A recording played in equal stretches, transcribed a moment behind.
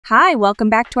Hi, welcome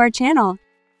back to our channel.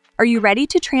 Are you ready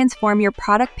to transform your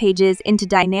product pages into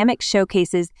dynamic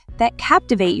showcases that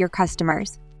captivate your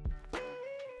customers?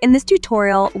 In this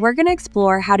tutorial, we're going to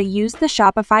explore how to use the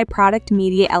Shopify Product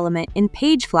Media element in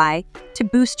PageFly to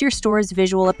boost your store's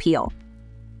visual appeal.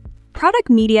 Product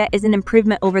Media is an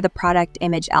improvement over the product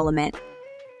image element.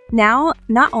 Now,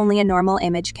 not only a normal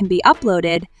image can be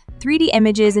uploaded, 3D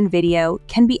images and video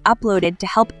can be uploaded to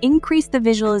help increase the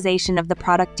visualization of the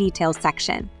product details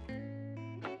section.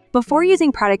 Before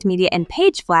using Product Media in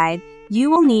PageFly, you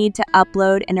will need to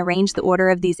upload and arrange the order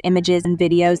of these images and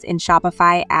videos in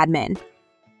Shopify Admin.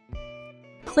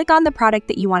 Click on the product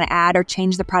that you want to add or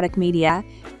change the product media.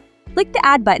 Click the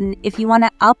Add button if you want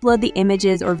to upload the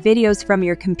images or videos from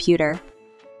your computer.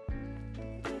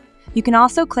 You can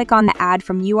also click on the Add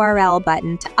from URL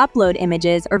button to upload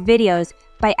images or videos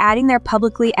by adding their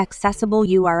publicly accessible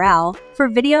URL. For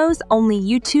videos, only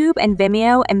YouTube and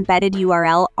Vimeo embedded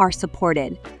URL are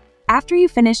supported. After you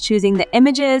finish choosing the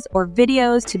images or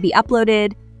videos to be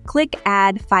uploaded, click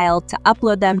Add File to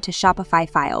upload them to Shopify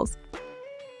Files.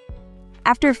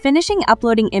 After finishing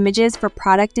uploading images for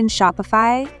product in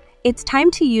Shopify, it's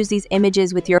time to use these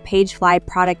images with your PageFly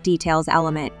product details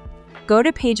element. Go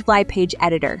to PageFly Page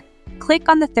Editor. Click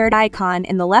on the third icon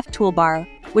in the left toolbar,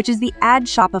 which is the Add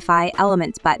Shopify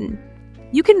Elements button.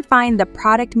 You can find the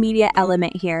Product Media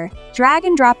element here. Drag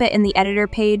and drop it in the editor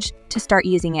page to start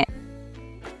using it.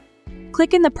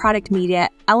 Click in the Product Media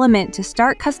element to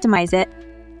start customize it.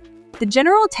 The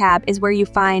General tab is where you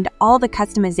find all the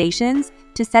customizations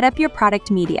to set up your product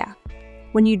media.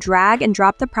 When you drag and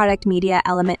drop the Product Media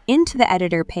element into the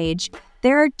editor page,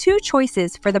 there are two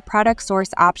choices for the product source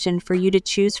option for you to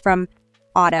choose from.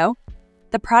 Auto.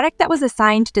 The product that was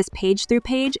assigned to this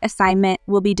page-through-page assignment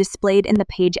will be displayed in the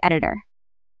page editor.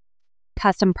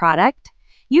 Custom product.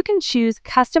 You can choose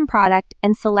Custom Product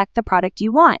and select the product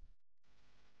you want.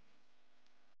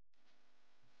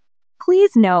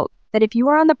 Please note that if you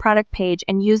are on the product page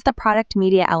and use the Product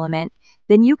Media element,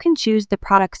 then you can choose the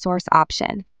Product Source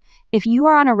option. If you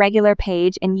are on a regular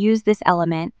page and use this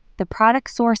element, the Product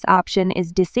Source option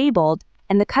is disabled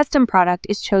and the Custom Product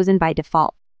is chosen by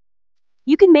default.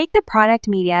 You can make the product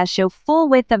media show full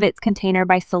width of its container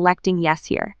by selecting Yes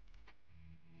here.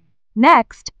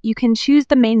 Next, you can choose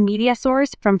the main media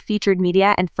source from Featured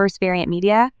Media and First Variant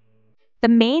Media. The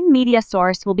main media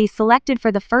source will be selected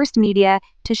for the first media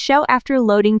to show after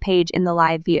loading page in the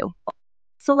live view.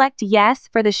 Select Yes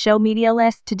for the Show Media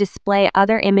list to display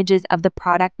other images of the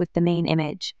product with the main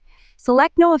image.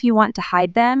 Select No if you want to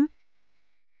hide them.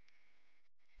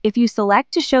 If you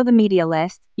select to show the media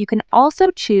list, you can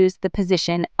also choose the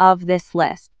position of this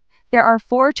list. There are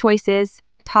 4 choices: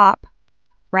 top,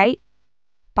 right,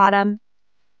 bottom,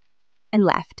 and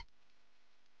left.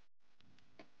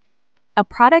 A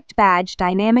product badge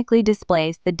dynamically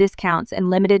displays the discounts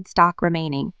and limited stock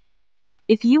remaining.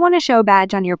 If you want to show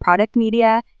badge on your product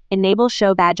media, enable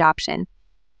Show Badge option.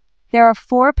 There are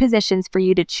 4 positions for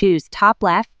you to choose: top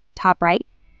left, top right,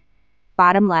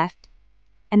 bottom left,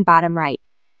 and bottom right.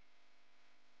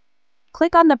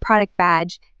 Click on the product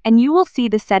badge and you will see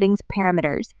the settings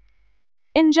parameters.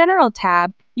 In General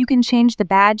tab, you can change the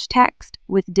badge text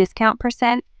with discount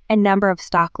percent and number of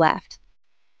stock left.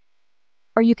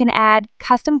 Or you can add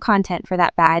custom content for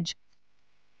that badge.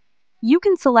 You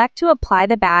can select to apply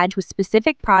the badge with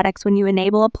specific products when you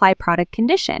enable Apply Product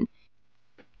Condition.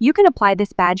 You can apply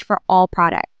this badge for all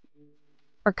products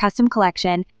or custom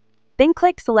collection. Then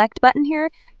click Select button here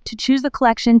to choose the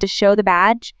collection to show the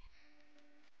badge,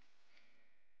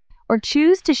 or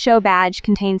choose to show badge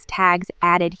contains tags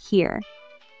added here.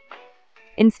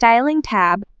 In Styling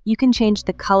tab, you can change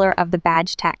the color of the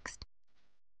badge text.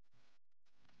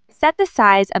 Set the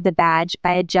size of the badge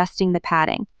by adjusting the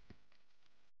padding.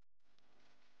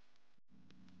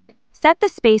 Set the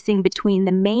spacing between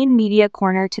the main media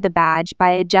corner to the badge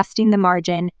by adjusting the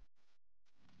margin.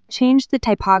 Change the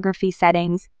typography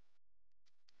settings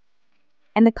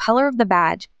and the color of the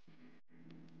badge.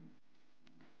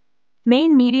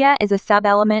 Main media is a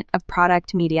sub-element of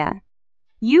product media.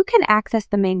 You can access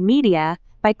the main media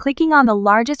by clicking on the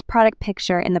largest product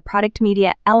picture in the product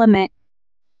media element.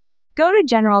 Go to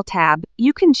General tab.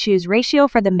 You can choose ratio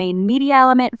for the main media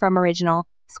element from Original,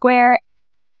 Square,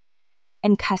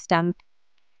 and Custom.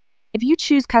 If you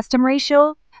choose Custom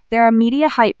Ratio, there are media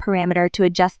height parameter to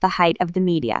adjust the height of the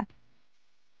media.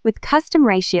 With Custom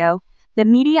Ratio, the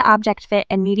Media Object Fit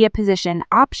and Media Position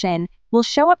option will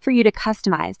show up for you to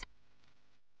customize.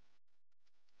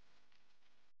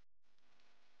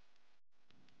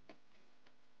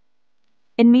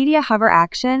 In Media Hover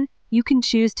Action, you can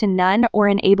choose to none or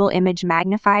enable Image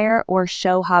Magnifier or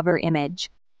Show Hover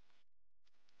Image.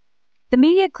 The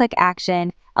media click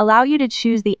action allow you to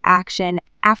choose the action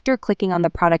after clicking on the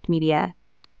product media.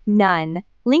 None,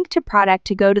 link to product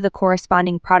to go to the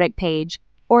corresponding product page,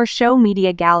 or show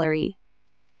media gallery.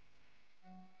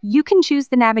 You can choose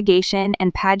the navigation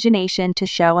and pagination to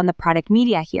show on the product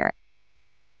media here.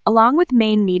 Along with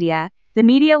main media, the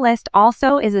media list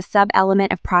also is a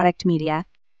sub-element of product media.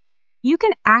 You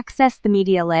can access the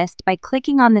media list by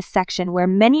clicking on the section where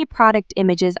many product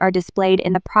images are displayed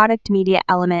in the product media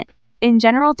element. In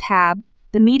General tab,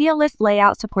 the media list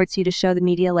layout supports you to show the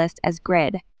media list as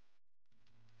grid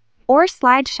or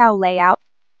slideshow layout.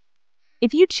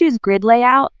 If you choose grid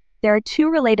layout, there are two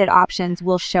related options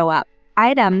will show up.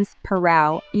 Items per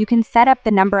row. You can set up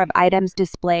the number of items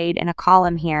displayed in a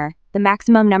column here. The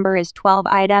maximum number is 12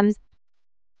 items.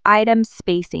 Item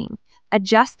spacing.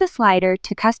 Adjust the slider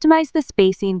to customize the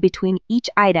spacing between each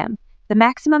item. The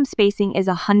maximum spacing is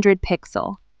 100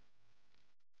 pixels.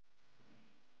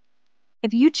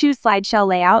 If you choose slideshow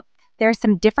layout, there are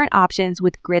some different options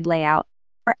with grid layout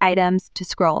for items to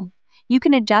scroll. You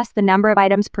can adjust the number of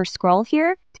items per scroll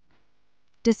here.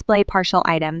 Display partial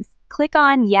items. Click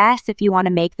on Yes if you want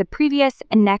to make the previous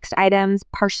and next items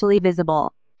partially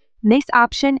visible. This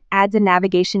option adds a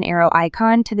navigation arrow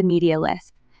icon to the media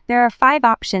list. There are 5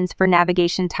 options for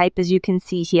navigation type as you can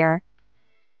see here.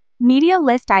 Media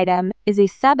list item is a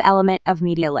sub-element of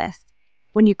media list.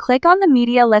 When you click on the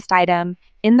media list item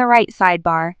in the right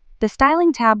sidebar, the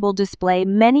styling tab will display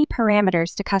many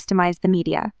parameters to customize the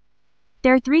media.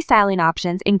 There are 3 styling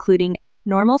options including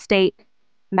normal state,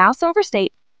 mouse over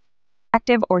state,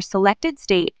 active or selected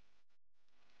state.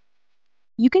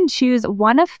 You can choose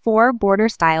one of 4 border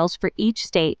styles for each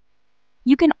state.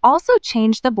 You can also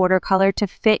change the border color to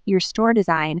fit your store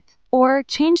design or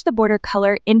change the border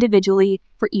color individually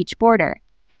for each border.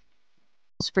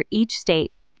 For each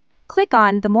state, click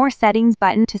on the More Settings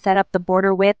button to set up the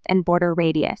border width and border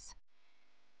radius.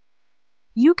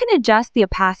 You can adjust the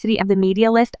opacity of the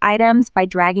media list items by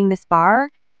dragging this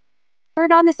bar.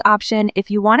 Turn on this option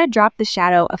if you want to drop the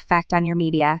shadow effect on your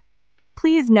media.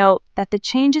 Please note that the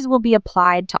changes will be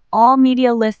applied to all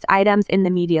media list items in the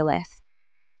media list.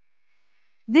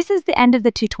 This is the end of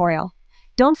the tutorial.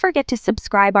 Don't forget to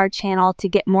subscribe our channel to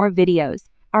get more videos.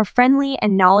 Our friendly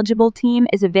and knowledgeable team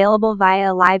is available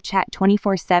via live chat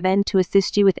 24/7 to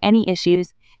assist you with any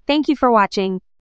issues. Thank you for watching.